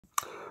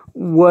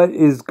What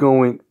is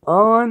going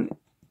on?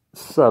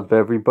 Sup,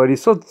 everybody?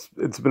 So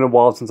it's been a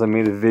while since I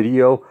made a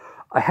video.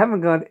 I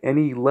haven't got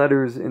any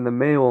letters in the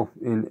mail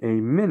in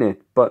a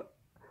minute, but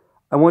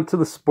I went to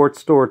the sports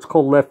store. It's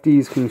called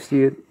Lefty's. Can you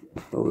see it?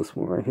 Oh, this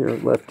one right here,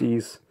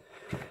 Lefty's.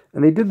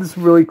 And they did this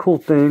really cool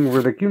thing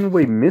where they're giving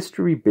away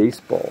mystery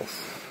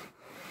baseballs.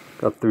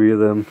 Got 3 of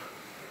them.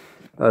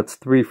 It's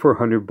 3 for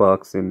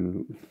 $100,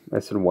 and I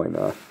said, why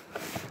not?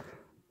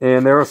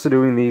 And they're also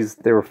doing these.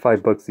 They were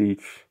 $5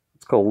 each.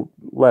 It's called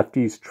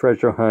Lefty's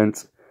Treasure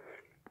Hunt.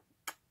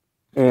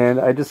 And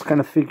I just kind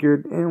of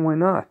figured, why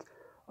not?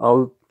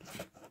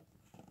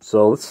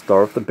 So let's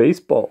start with the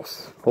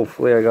baseballs.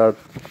 Hopefully I got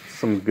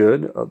some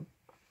good.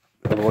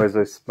 Otherwise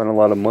I spent a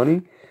lot of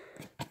money.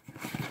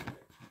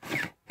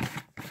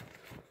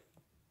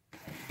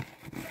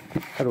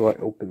 How do I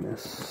open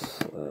this?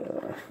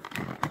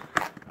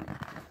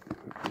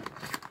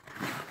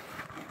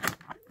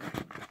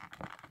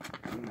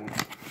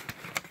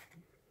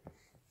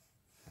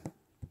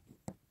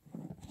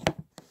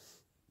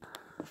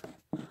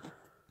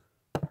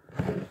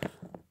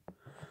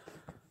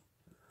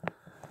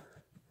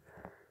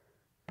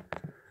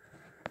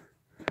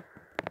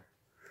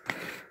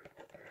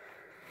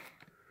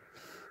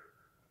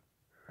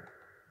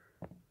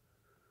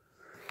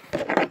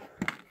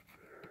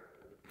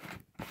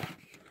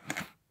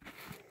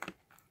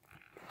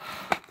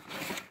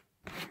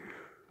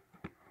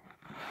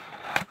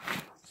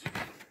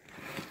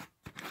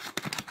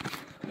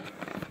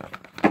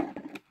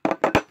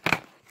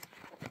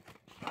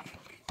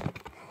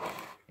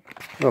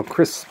 Oh,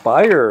 Chris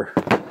Spire.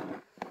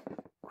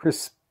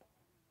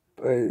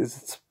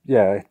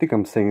 Yeah, I think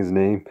I'm saying his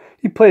name.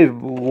 He played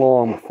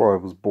long before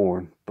I was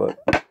born, but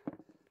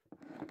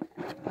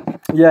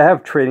yeah, I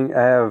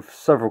have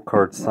several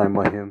cards signed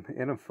by him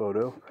and a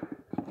photo.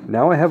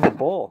 Now I have a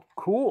ball.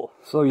 Cool.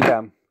 So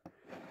yeah,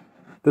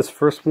 this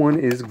first one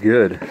is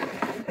good.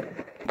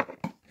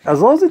 As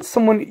long as it's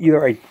someone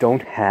either I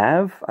don't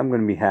have, I'm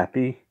going to be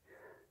happy.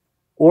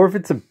 Or if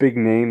it's a big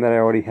name that I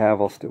already have,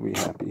 I'll still be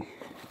happy.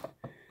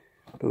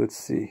 But let's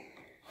see.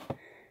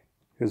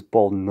 Here's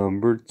ball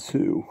number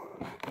 2.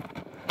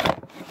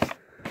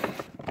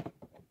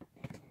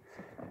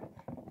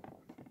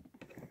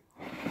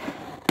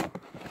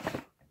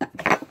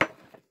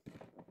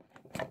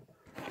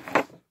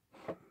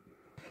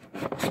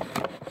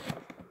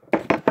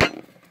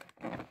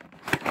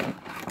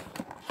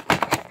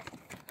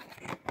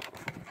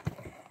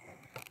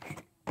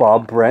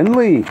 Bob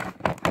Brenly.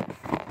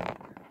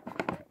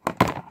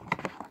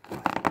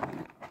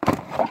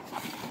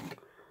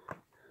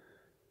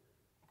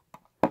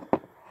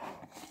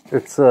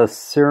 It's a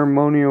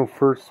ceremonial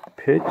first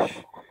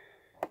pitch,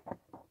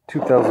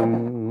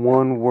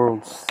 2001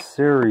 World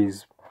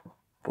Series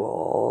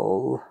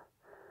ball.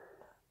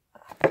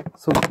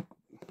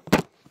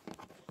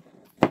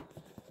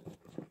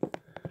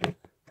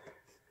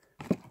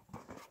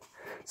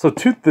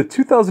 The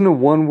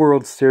 2001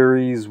 World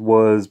Series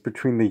was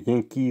between the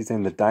Yankees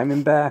and the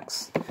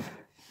Diamondbacks,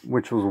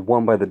 which was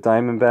won by the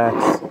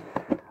Diamondbacks.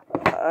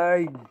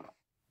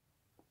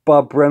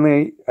 Bob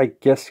Brenly, I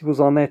guess he was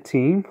on that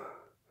team.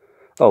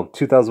 Oh,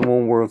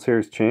 2001 World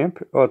Series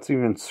champ. Oh, it's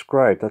even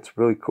inscribed. That's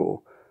really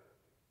cool.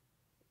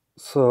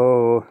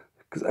 So,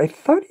 because I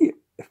thought he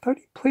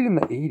played in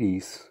the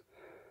 80s.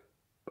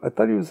 I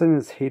thought he was in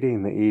his heyday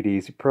in the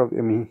 80s. He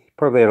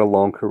probably had a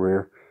long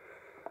career.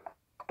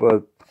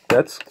 But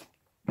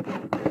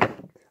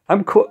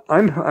I'm cool.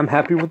 I'm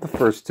happy with the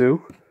first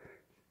 2.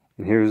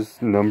 And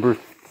here's number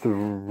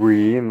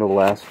 3 and the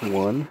last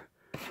one.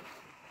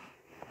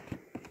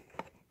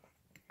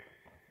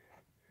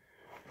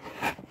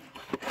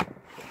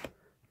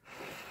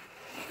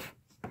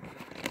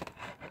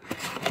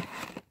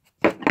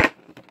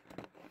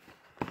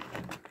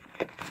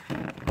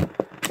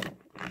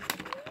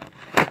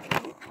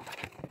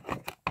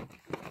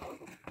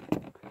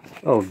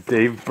 Oh,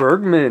 Dave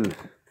Bergman.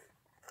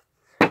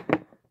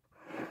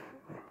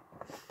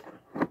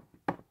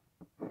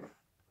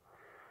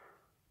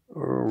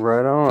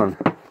 Right on.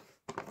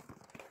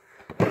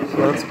 So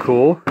that's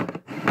cool.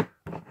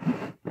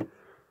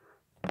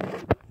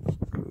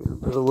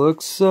 But it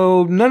looks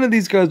so. None of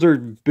these guys are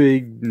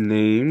big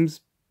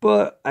names,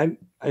 but I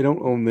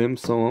don't own them,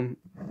 so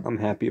I'm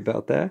happy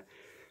about that.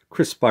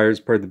 Chris Spire is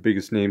probably the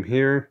biggest name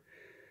here.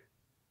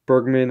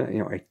 Bergman,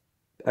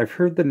 I've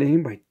heard the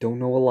name, but I don't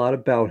know a lot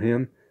about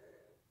him.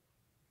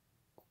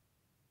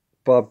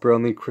 Bob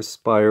Brenly, Chris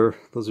Spire,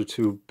 those are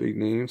 2 big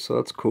names, so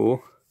that's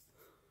cool.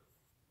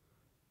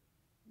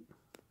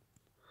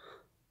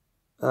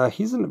 Bob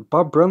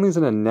Brenly's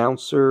an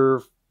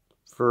announcer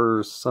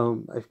for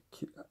some,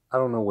 I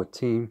don't know what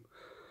team.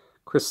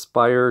 Chris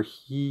Spire,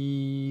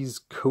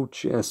 he's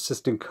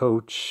assistant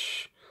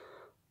coach,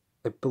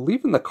 I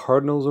believe in the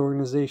Cardinals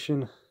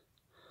organization.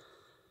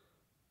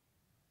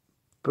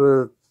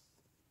 But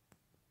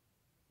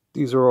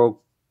these are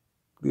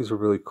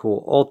really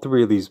cool. All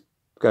 3 of these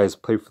guys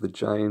played for the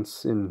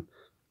Giants in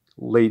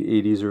late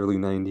 80s, early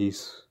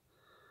 90s.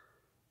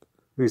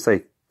 At least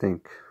I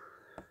think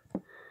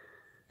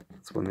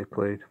that's when they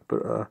played.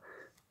 But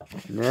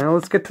Now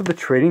let's get to the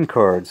trading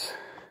cards.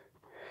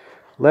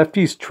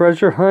 Lefty's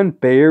Treasure Hunt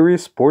Bay Area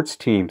Sports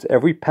Teams.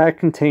 Every pack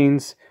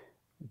contains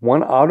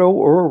one auto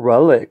or a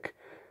relic.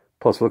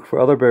 Plus look for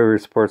other Bay Area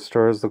sports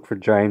stars. Look for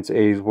Giants,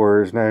 A's,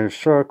 Warriors, Niners,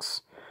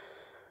 Sharks.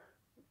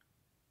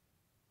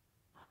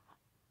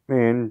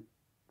 And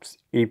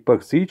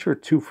 $8 each, or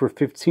 2 for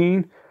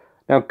 $15.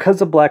 Now,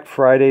 because of Black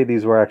Friday,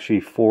 these were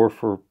actually 4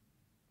 for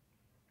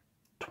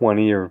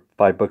 $20 or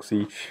 $5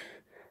 each.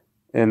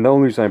 And the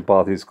only reason I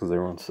bought these is because they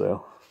were on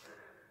sale.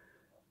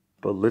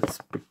 But let's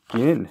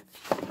begin.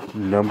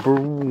 Number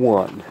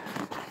 1.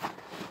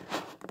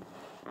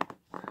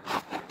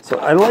 So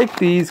I like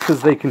these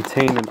because they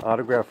contain an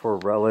autograph or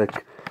a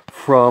relic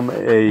from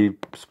a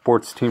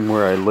sports team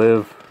where I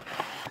live.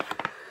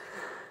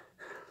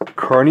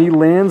 Carney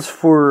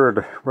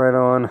Lansford, right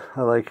on.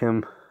 I like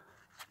him.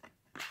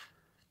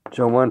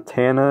 Joe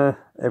Montana,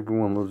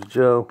 everyone loves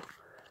Joe.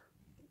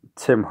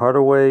 Tim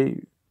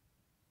Hardaway,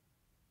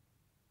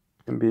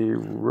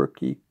 NBA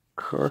rookie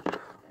card.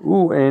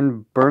 Ooh,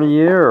 and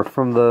Bernier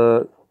from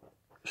the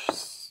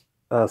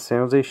San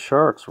Jose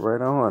Sharks,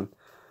 right on.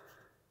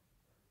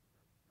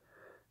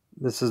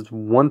 This is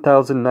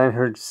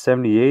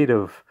 1,978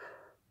 of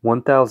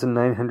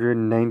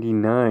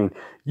 1,999.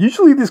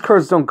 Usually these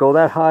cards don't go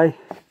that high.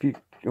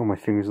 Oh, my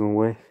finger's in the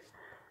way.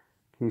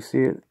 Can you see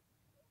it?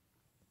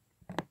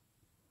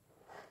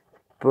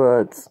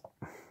 But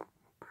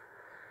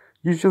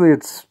usually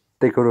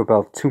they go to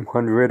about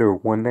 200 or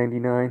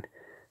 199.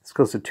 This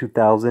goes to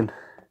 2,000.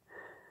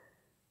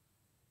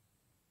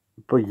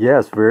 But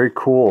yes, very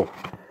cool.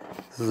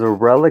 This is a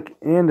relic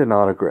and an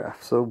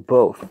autograph, so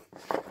both.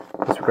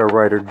 Next we got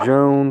Ryder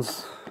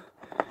Jones,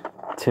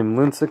 Tim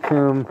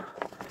Lincecum,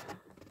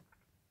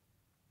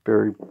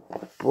 Barry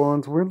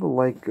Bonds. Where'd the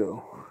light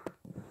go?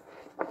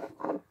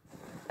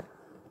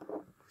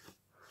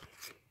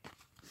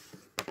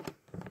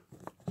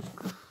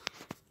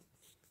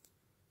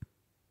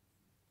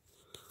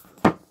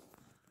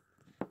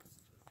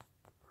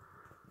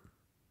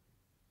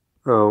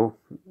 Oh,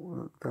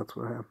 that's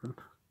what happened.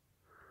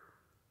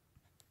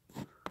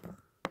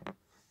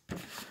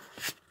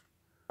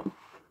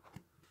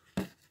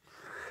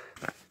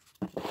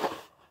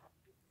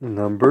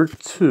 Number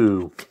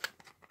 2.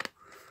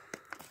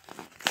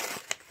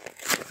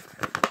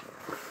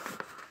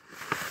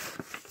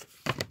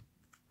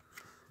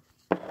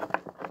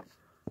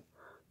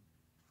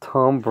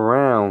 Tom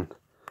Brown,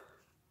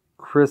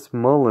 Chris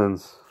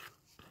Mullins,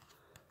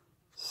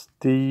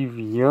 Steve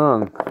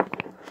Young,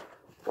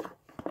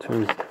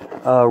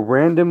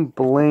 random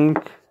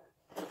blank.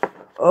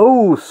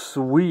 Oh,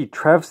 sweet,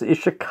 Travis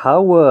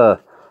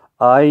Ishikawa.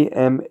 I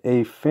am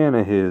a fan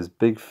of his,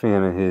 big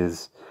fan of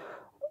his.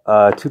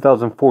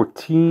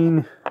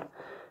 2014,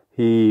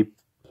 he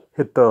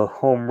hit the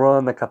home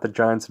run that got the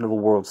Giants into the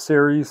World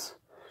Series.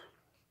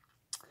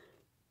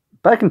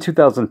 Back in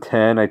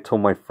 2010, I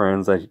told my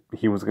friends that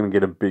he was going to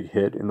get a big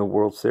hit in the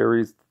World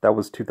Series. That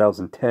was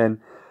 2010.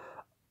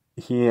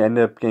 He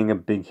ended up getting a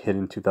big hit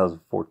in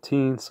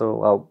 2014,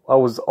 so I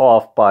was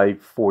off by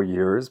 4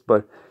 years,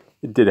 but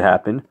it did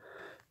happen.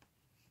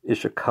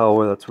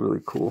 Ishikawa, that's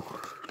really cool.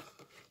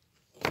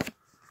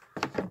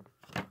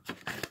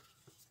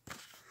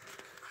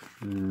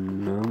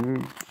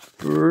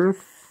 Number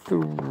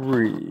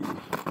 3.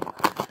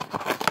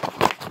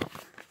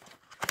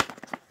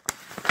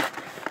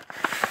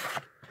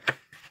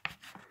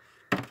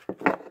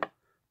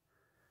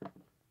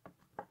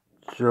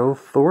 Joe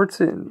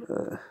Thornton,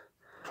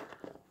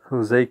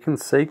 Jose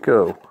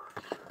Canseco,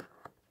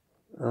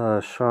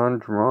 Sean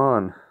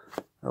Drawn.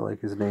 I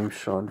like his name,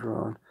 Sean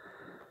Drawn.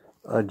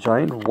 A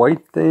giant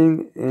white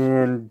thing,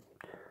 and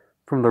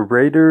from the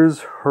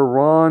Raiders,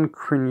 Haran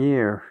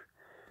Crinier.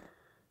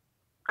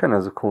 Kind of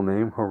has a cool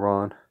name,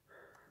 Haran.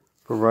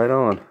 But right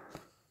on.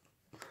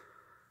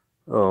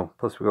 Oh,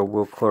 plus we got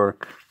Will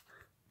Clark,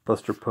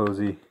 Buster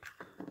Posey,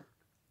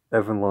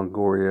 Evan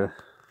Longoria.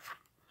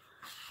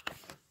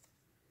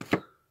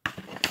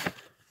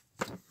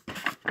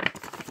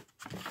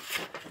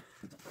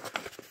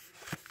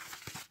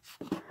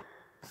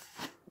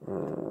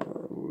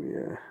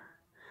 Yeah.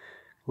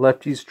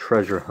 Lefty's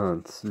Treasure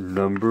Hunts,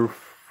 number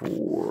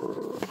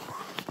 4.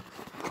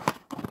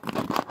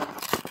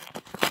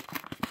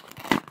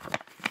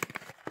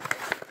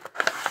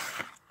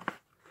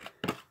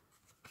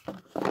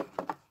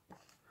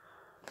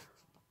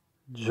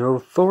 Joe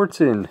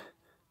Thornton,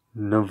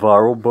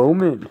 Navarro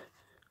Bowman,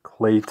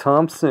 Klay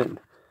Thompson,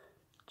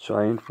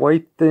 Giant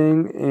White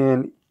Thing,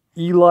 and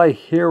Eli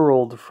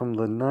Harold from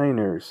the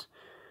Niners.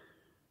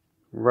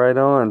 Right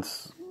on.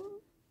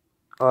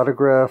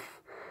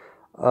 Autograph.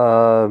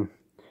 Number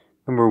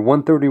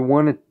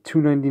 131 at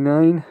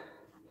 $2.99.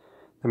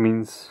 That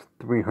means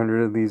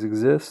 300 of these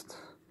exist.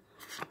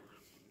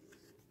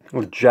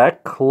 Oh,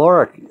 Jack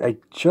Clark. I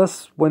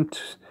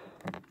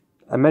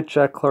met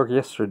Jack Clark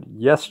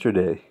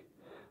yesterday.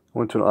 I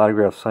went to an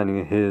autograph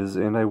signing of his,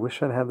 and I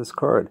wish I'd had this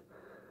card.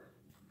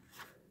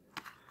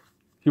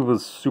 He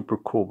was super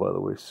cool, by the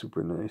way.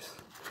 Super nice.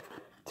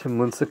 Tim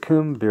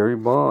Lincecum, Barry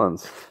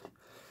Bonds.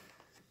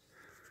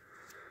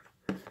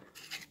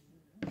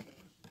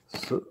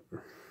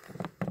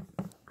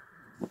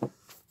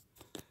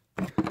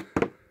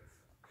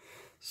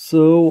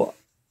 So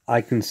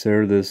I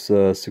consider this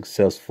a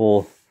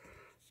successful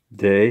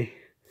day.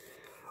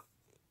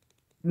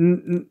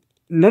 None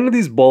of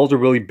these balls are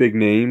really big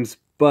names,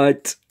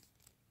 but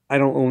I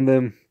don't own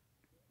them.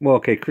 Well,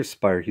 okay, Chris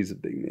Spire, he's a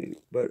big name,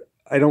 but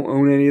I don't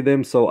own any of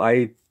them, so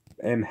I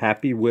am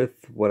happy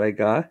with what I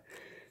got.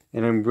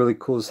 And I'm really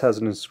cool. This has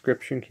an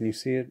inscription. Can you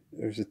see it?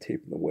 There's a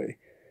tape in the way.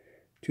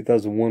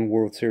 2001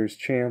 World Series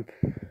champ.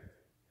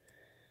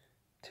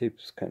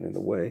 Tape's kind of in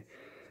the way.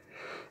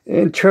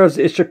 And Charles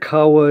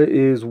Ishikawa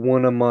is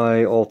one of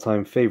my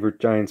all-time favorite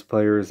Giants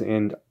players,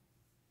 and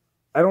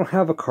I don't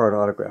have a card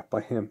autograph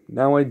by him.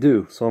 Now I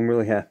do, so I'm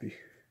really happy.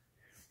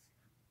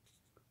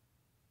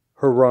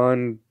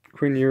 Haran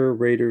Crinier,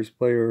 Raiders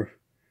player,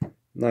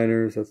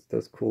 Niners,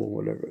 that's cool,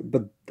 whatever.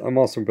 But I'm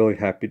also really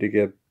happy to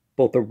get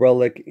both a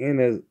relic and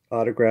an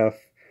autograph,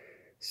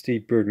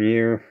 Steve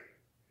Bernier.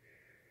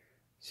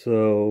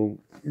 So,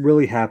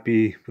 really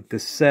happy with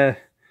this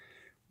set.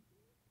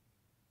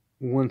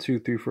 1, 2,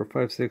 3, 4,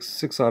 5,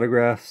 6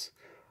 autographs.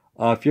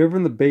 If you're ever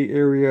in the Bay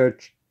Area,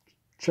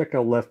 check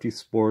out Lefty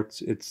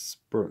Sports. It's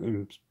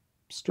in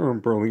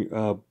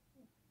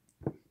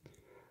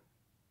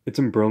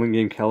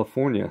Burlingame,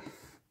 California.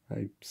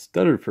 I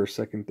stuttered for a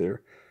second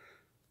there.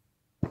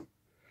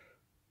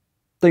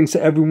 Thanks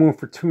to everyone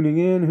for tuning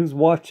in who's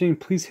watching.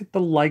 Please hit the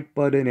like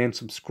button and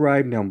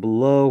subscribe down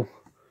below.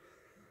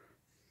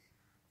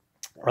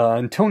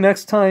 Until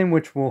next time,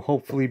 which will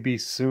hopefully be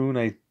soon,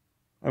 I'm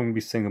going to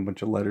be sending a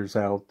bunch of letters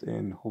out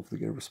and hopefully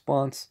get a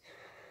response.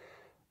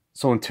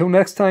 So until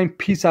next time,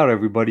 peace out,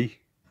 everybody.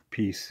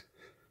 Peace.